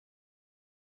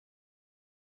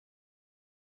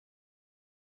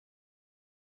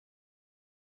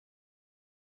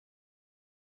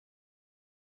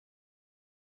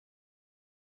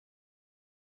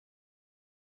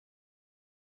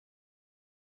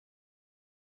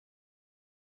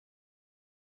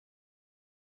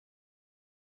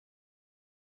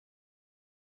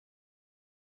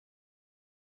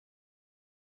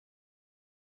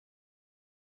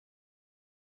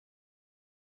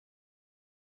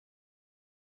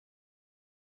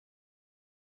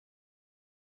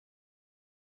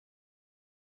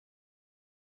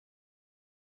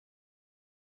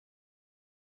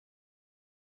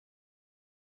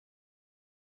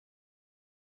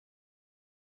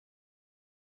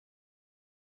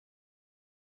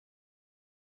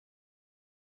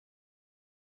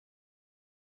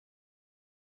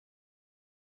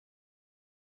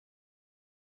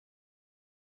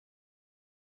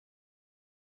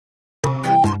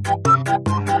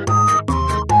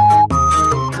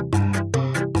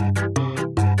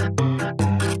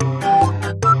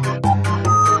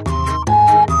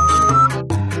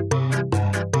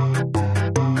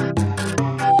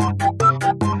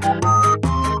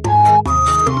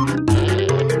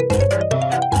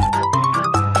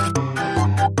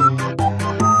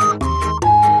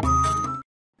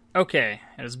Okay,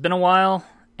 it has been a while,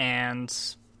 and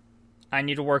I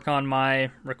need to work on my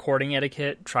recording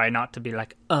etiquette. Try not to be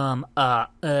like,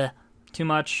 too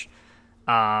much.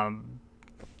 Um,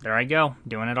 there I go,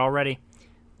 doing it already.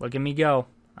 Look at me go.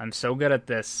 I'm so good at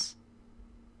this.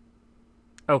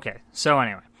 Okay, so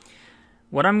anyway.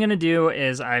 What I'm going to do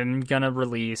is I'm going to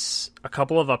release a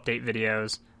couple of update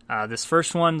videos. This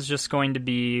first one's just going to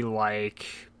be like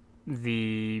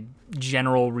the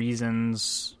general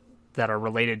reasons that are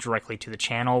related directly to the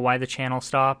channel, why the channel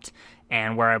stopped,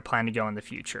 and where I plan to go in the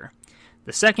future.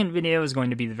 The second video is going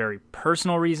to be the very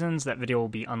personal reasons. That video will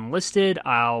be unlisted.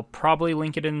 I'll probably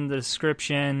link it in the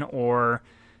description, or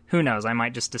who knows, I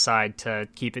might just decide to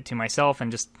keep it to myself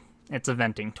and it's a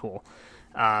venting tool.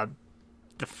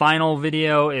 The final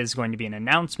video is going to be an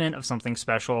announcement of something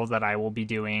special that I will be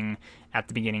doing at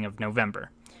the beginning of November.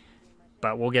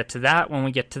 But we'll get to that when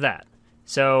we get to that.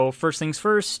 So, first things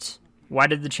first, why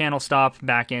did the channel stop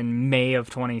back in May of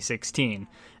 2016?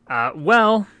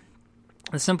 Well,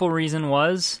 the simple reason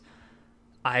was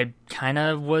I kind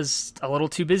of was a little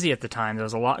too busy at the time. There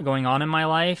was a lot going on in my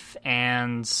life,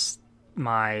 and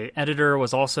my editor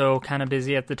was also kind of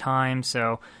busy at the time,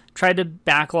 so tried to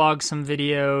backlog some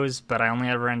videos, but I only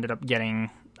ever ended up getting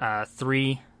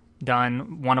 3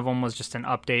 done. One of them was just an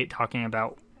update talking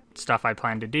about stuff I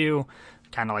plan to do,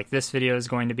 kind of like this video is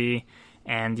going to be,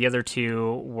 and the other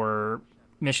 2 were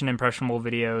Mission Impressionable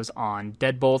videos on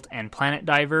Deadbolt and Planet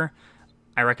Diver.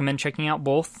 I recommend checking out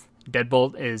both.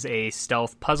 Deadbolt is a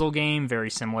stealth puzzle game, very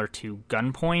similar to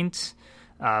Gunpoint,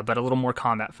 but a little more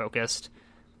combat focused.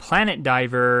 Planet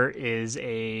Diver is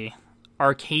a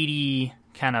arcadey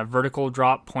kind of vertical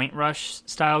drop point rush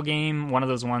style game. One of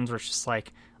those ones where it's just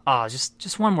like,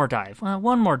 just one more dive.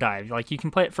 One more dive. Like, you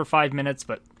can play it for 5 minutes,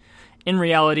 but in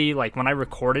reality, like, when I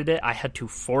recorded it, I had to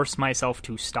force myself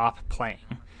to stop playing.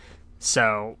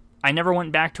 So I never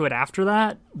went back to it after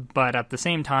that, but at the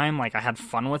same time, like, I had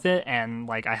fun with it, and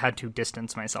like, I had to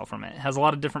distance myself from it. It has a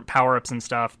lot of different power-ups and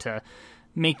stuff to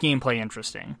make gameplay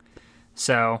interesting.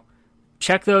 So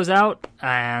check those out,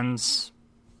 and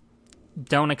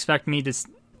don't expect me to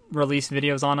release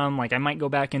videos on them. Like, I might go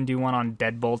back and do one on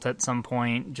Deadbolt at some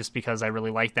point, just because I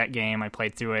really like that game. I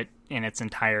played through it in its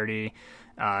entirety.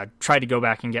 Tried to go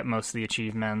back and get most of the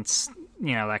achievements,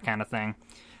 that kind of thing.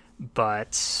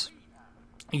 But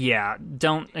yeah,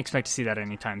 don't expect to see that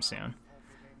anytime soon.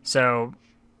 So,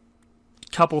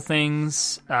 couple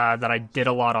things that I did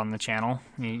a lot on the channel.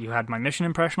 You had my Mission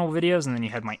Impressionable videos, and then you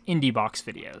had my Indie Box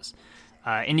videos.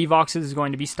 Indie Boxes is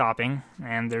going to be stopping,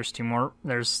 and there's 2 more.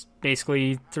 There's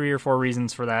basically 3 or 4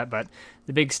 reasons for that, but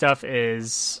the big stuff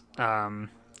is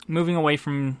moving away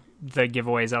from the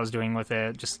giveaways I was doing with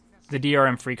it. Just the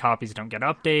DRM free copies don't get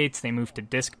updates. They moved to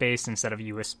disc-based instead of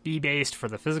USB-based for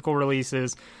the physical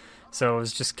releases, so it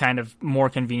was just kind of more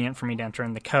convenient for me to enter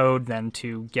in the code than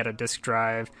to get a disk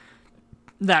drive,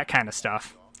 that kind of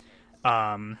stuff.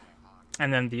 And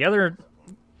then the other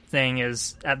thing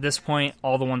is, at this point,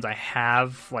 all the ones I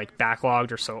have like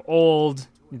backlogged are so old,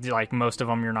 like most of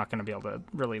them you're not going to be able to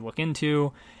really look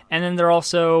into, and then they're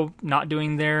also not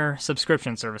doing their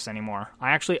subscription service anymore.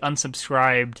 I actually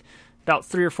unsubscribed about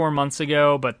 3 or 4 months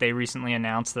ago, but they recently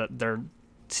announced that they're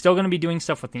still going to be doing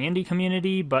stuff with the indie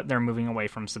community, but they're moving away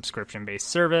from subscription-based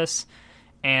service.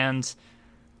 And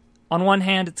on one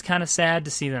hand, it's kind of sad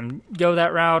to see them go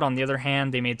that route. On the other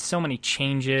hand, they made so many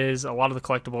changes. A lot of the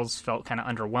collectibles felt kind of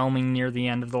underwhelming near the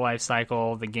end of the life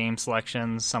cycle. The game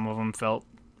selections, some of them felt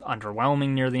underwhelming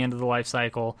near the end of the life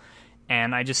cycle.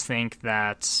 And I just think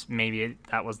that maybe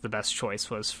that was the best choice,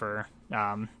 was for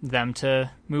them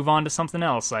to move on to something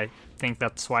else. I think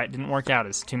that's why it didn't work out,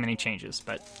 is too many changes.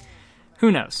 But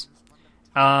who knows?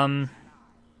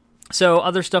 So,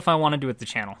 other stuff I want to do with the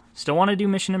channel. Still want to do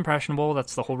Mission Impressionable.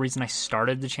 That's the whole reason I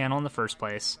started the channel in the first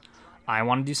place. I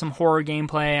want to do some horror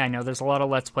gameplay. I know there's a lot of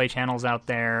Let's Play channels out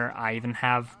there. I even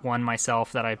have one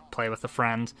myself that I play with a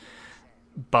friend.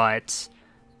 But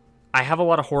I have a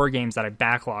lot of horror games that I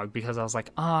backlogged because I was like,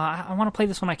 I want to play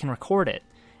this when I can record it.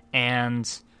 And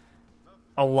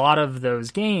a lot of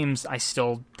those games I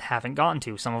still haven't gotten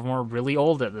to. Some of them are really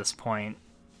old at this point.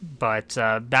 But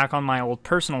back on my old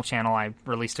personal channel, I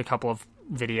released a couple of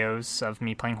videos of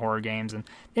me playing horror games, and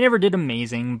they never did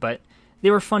amazing, but they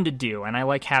were fun to do, and I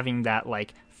like having that,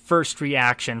 like, first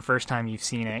reaction, first time you've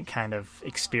seen it kind of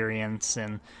experience,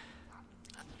 and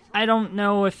I don't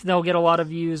know if they'll get a lot of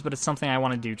views, but it's something I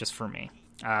want to do just for me.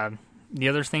 The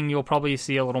other thing you'll probably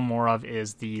see a little more of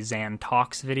is the Zan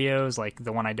Talks videos, like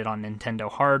the one I did on Nintendo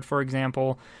Hard, for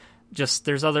example. Just,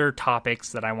 there's other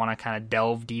topics that I want to kind of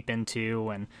delve deep into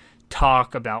and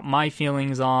talk about my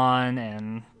feelings on,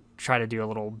 and try to do a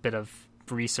little bit of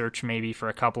in-depth research maybe for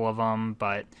a couple of them,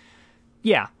 but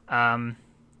yeah, I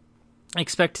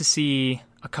expect to see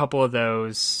a couple of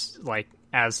those, like,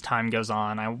 as time goes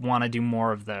on. I want to do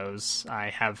more of those. I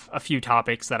have a few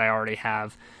topics that I already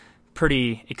have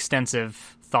pretty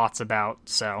extensive thoughts about,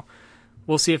 so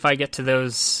we'll see if I get to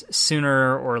those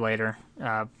sooner or later.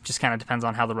 Just kind of depends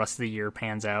on how the rest of the year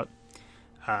pans out.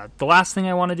 The last thing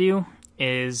I want to do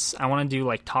is I want to do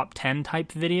like top 10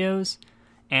 type videos,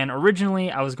 and originally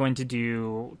I was going to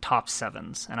do top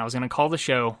 7s, and I was going to call the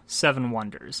show 7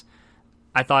 Wonders.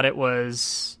 I thought it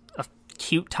was a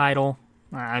cute title.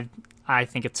 I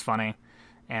think it's funny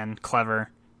and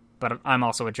clever, but I'm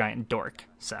also a giant dork,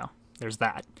 so there's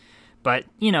that. But,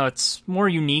 you know, it's more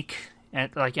unique.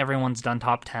 Like, everyone's done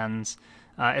top 10s.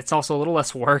 It's also a little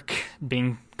less work,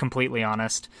 being completely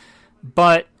honest.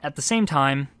 But at the same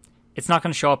time, it's not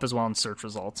going to show up as well in search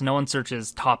results. No one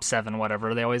searches top 7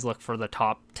 whatever. They always look for the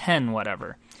top 10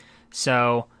 whatever.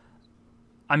 So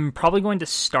I'm probably going to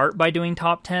start by doing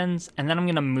top 10s, and then I'm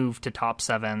going to move to top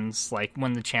 7s, like,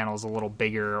 when the channel's a little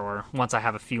bigger, or once I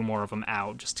have a few more of them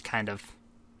out, just to kind of,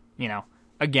 you know,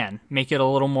 again, make it a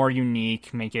little more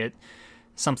unique, make it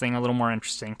something a little more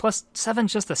interesting. Plus,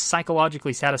 7's just a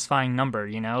psychologically satisfying number,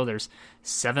 you know? There's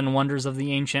 7 Wonders of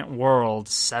the Ancient World,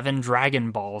 7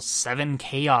 Dragon Balls, 7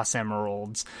 Chaos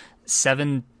Emeralds,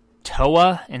 7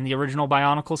 Toa in the original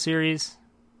Bionicle series.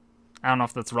 I don't know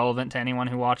if that's relevant to anyone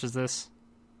who watches this.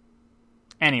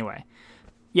 Anyway,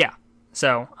 yeah,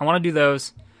 so I want to do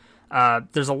those.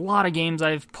 There's a lot of games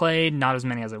I've played, not as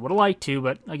many as I would have liked to,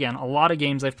 but again, a lot of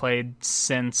games I've played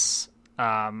since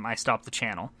I stopped the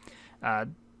channel. A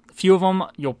few of them,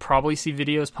 you'll probably see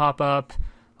videos pop up.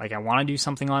 Like, I want to do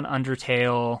something on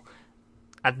Undertale.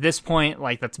 At this point,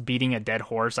 like, that's beating a dead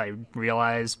horse, I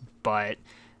realize, but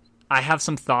I have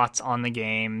some thoughts on the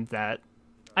game that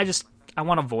I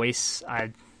want to voice.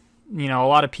 You know, a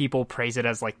lot of people praise it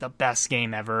as, like, the best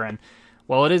game ever, and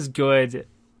while it is good,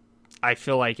 I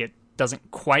feel like it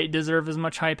doesn't quite deserve as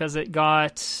much hype as it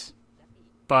got,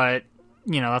 but,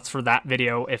 you know, that's for that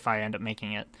video if I end up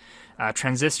making it.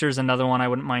 Transistor's another one I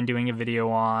wouldn't mind doing a video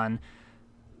on.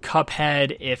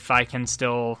 Cuphead, if I can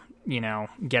still, you know,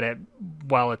 get it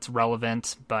while it's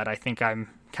relevant, but I think I'm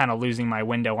kind of losing my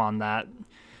window on that.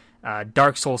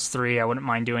 Dark Souls 3, I wouldn't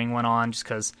mind doing one on, just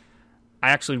because I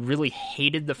actually really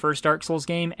hated the first Dark Souls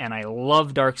game, and I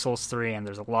love Dark Souls 3, and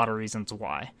there's a lot of reasons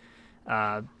why.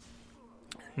 Metroid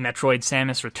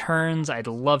Samus Returns, I'd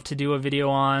love to do a video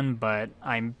on, but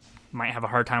I might have a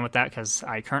hard time with that because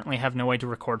I currently have no way to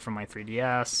record from my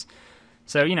 3DS.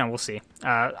 So, you know, we'll see.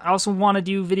 I also want to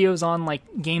do videos on, like,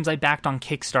 games I backed on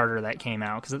Kickstarter that came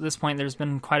out, because at this point there's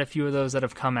been quite a few of those that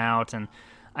have come out, and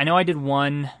I know I did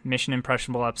one Mission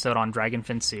Impressionable episode on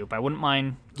Dragonfin Soup. I wouldn't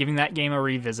mind giving that game a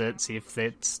revisit, see if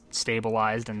it's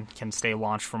stabilized and can stay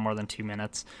launched for more than 2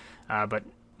 minutes. But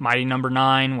Mighty Number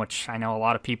 9, which I know a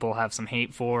lot of people have some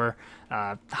hate for,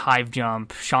 Hive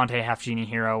Jump, Shantae Half Genie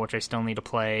Hero, which I still need to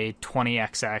play,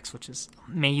 20XX, which is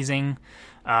amazing.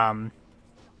 Want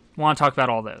to talk about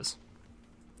all those.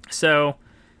 So,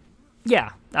 yeah,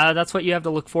 that's what you have to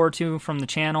look forward to from the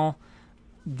channel.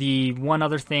 The one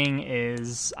other thing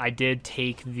is I did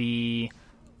take the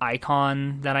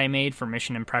icon that I made for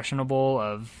Mission Impressionable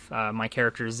of my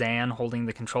character Zan holding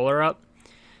the controller up,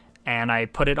 and I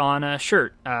put it on a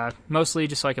shirt, mostly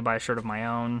just so I could buy a shirt of my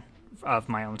own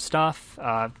stuff,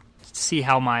 see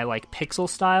how my, like, pixel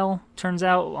style turns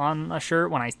out on a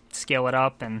shirt when I scale it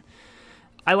up, and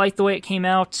I like the way it came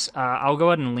out. I'll go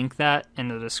ahead and link that in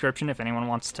the description if anyone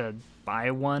wants to buy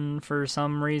one for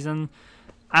some reason.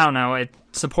 I don't know, it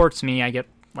supports me. I get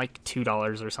like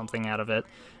 $2 or something out of it,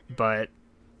 but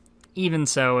even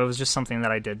so, it was just something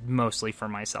that I did mostly for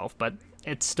myself, but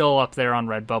it's still up there on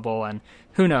Redbubble, and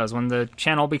who knows, when the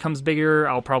channel becomes bigger,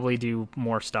 I'll probably do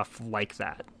more stuff like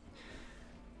that.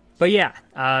 But yeah,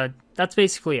 that's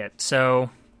basically it. So,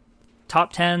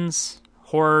 top 10s,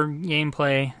 horror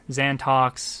gameplay, Zan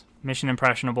Talks, Mission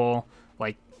Impressionable,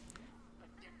 like,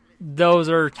 those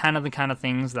are kind of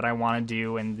things that I want to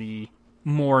do in the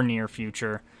more near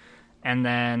future. And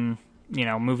then, you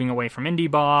know, moving away from Indie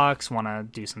Box, want to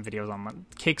do some videos on my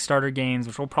Kickstarter games,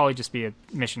 which will probably just be a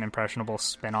Mission Impressionable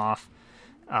spin-off.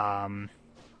 And,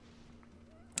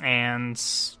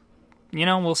 you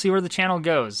know, we'll see where the channel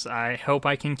goes. I hope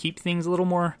I can keep things a little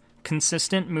more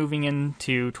consistent moving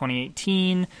into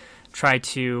 2018. Try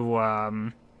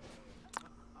to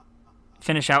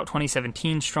finish out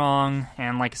 2017 strong,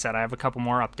 and like I said, I have a couple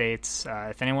more updates.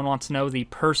 If anyone wants to know the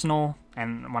personal,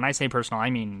 and when I say personal,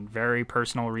 I mean very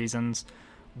personal reasons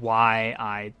why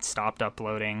I stopped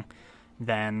uploading,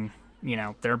 then, you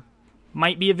know, there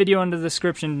might be a video in the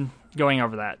description going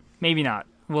over that. maybe not.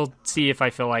 We'll see if I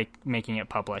feel like making it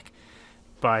public.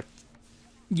 But,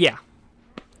 yeah.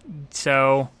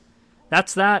 So,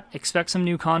 that's that. Expect some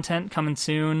new content coming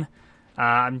soon.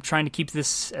 I'm trying to keep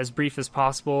this as brief as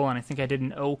possible, and I think I did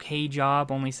an okay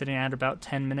job, only sitting at about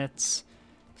 10 minutes.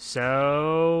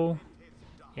 So,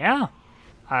 yeah.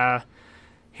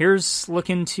 Here's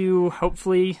looking to,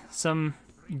 hopefully, some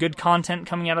good content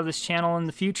coming out of this channel in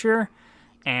the future,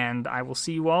 and I will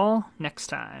see you all next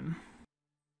time.